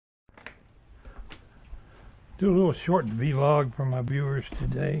Do a little short vlog for my viewers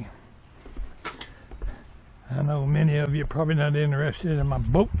today. I know many of you are probably not interested in my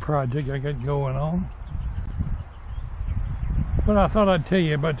boat project I got going on, but I thought I'd tell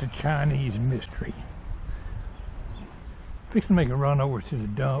you about the Chinese mystery. Fixing to make a run over to the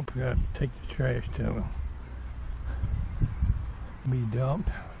dump. Got to take the trash to them. Be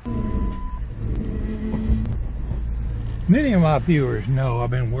dumped. Many of my viewers know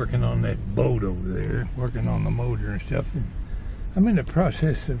I've been working on that boat over there, working on the motor and stuff. And I'm in the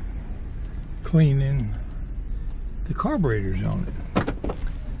process of cleaning the carburetors on it.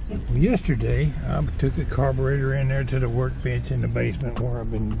 Well, yesterday, I took the carburetor in there to the workbench in the basement where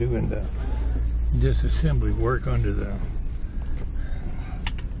I've been doing the disassembly work under the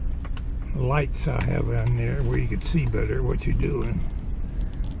lights I have on there where you can see better what you're doing.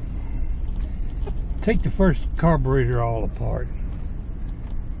 Take the first carburetor all apart.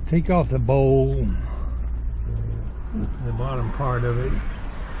 Take off the bowl, the bottom part of it.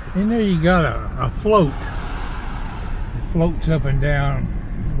 In there you got a float. It floats up and down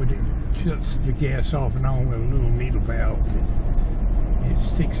when it shuts the gas off and on with a little needle valve. It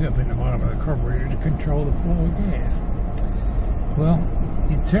sticks up in the bottom of the carburetor to control the flow of gas. Well,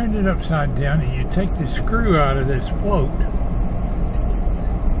 you turn it upside down and you take the screw out of this float,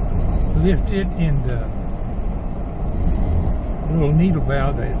 lift it in the little needle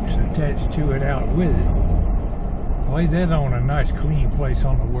valve that's attached to it out with it. Lay that on a nice clean place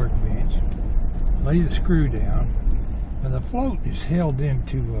on the workbench. Lay the screw down. And the float is held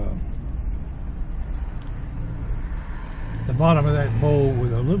into the bottom of that bowl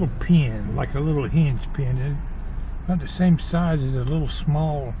with a little pin, like a little hinge pin, in it, about the same size as a little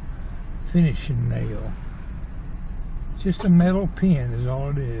small finishing nail. Just a metal pin is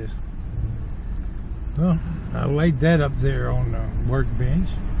all it is. Well, I laid that up there on the workbench.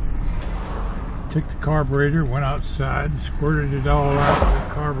 Took the carburetor, went outside, squirted it all out with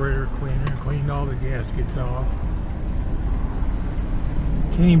the carburetor cleaner, cleaned all the gaskets off.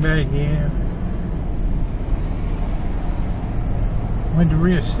 Came back in. Went to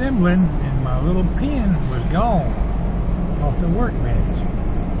reassembling and my little pin was gone off the workbench.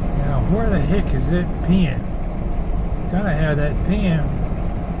 Now where the heck is that pin? Gotta have that pin.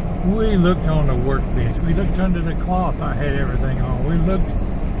 We looked on the workbench. We looked under the cloth I had everything on. We looked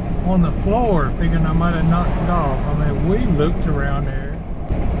on the floor thinking I might have knocked it off. I mean, we looked around there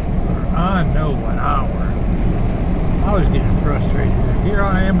for I know what hour. I was getting frustrated. Here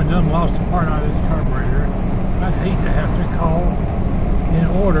I am and done lost a part out of this carburetor. I'd hate to have to call in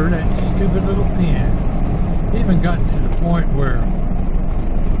order that stupid little pin. It even got to the point where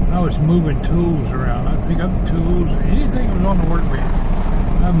I was moving tools around. I'd pick up tools, anything that was on the workbench.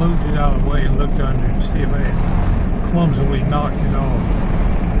 I moved it out of the way and looked under and see if I had clumsily knocked it off.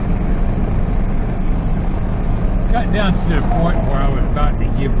 Got down to the point where I was about to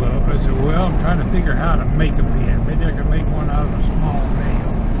give up. I said, well, I'm trying to figure how to make a pin. Maybe I could make one out of a small nail.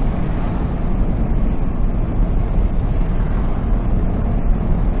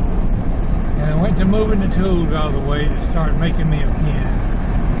 And I went to moving the tools out of the way to start making me a pin.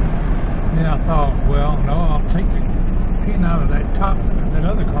 Then I thought, well, no, I'll take the pin out of that top, that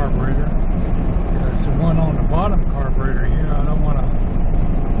other carburetor. It's the one on the bottom carburetor here. I don't want to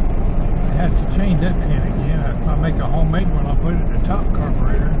have to change that pin again. If I make a homemade one, I'll put it in the top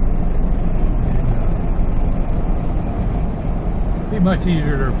carburetor. And be much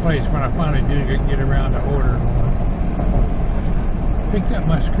easier to replace when I finally do get around to ordering one. Picked up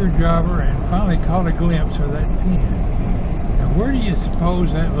my screwdriver and finally caught a glimpse of that pin. Now where do you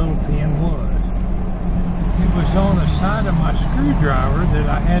suppose that little pin was? It was on the side of my screwdriver that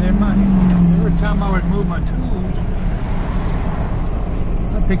I had in my hand. Every time I would move my tools,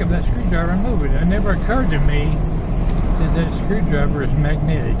 I'd pick up that screwdriver and move it. It never occurred to me that that screwdriver is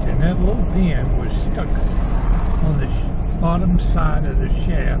magnetic, and that little pin was stuck on the bottom side of the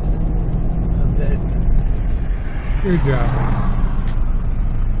shaft of that screwdriver.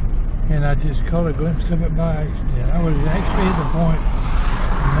 And I just caught a glimpse of it by accident. I was actually at the point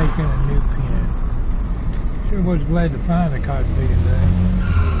of making a new pin. Sure was glad to find a cotton picking thing.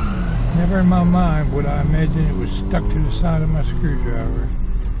 Never in my mind would I imagine it was stuck to the side of my screwdriver.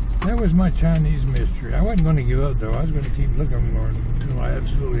 That was my Chinese mystery. I wasn't going to give up though. I was going to keep looking for it until I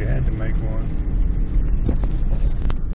absolutely had to make one.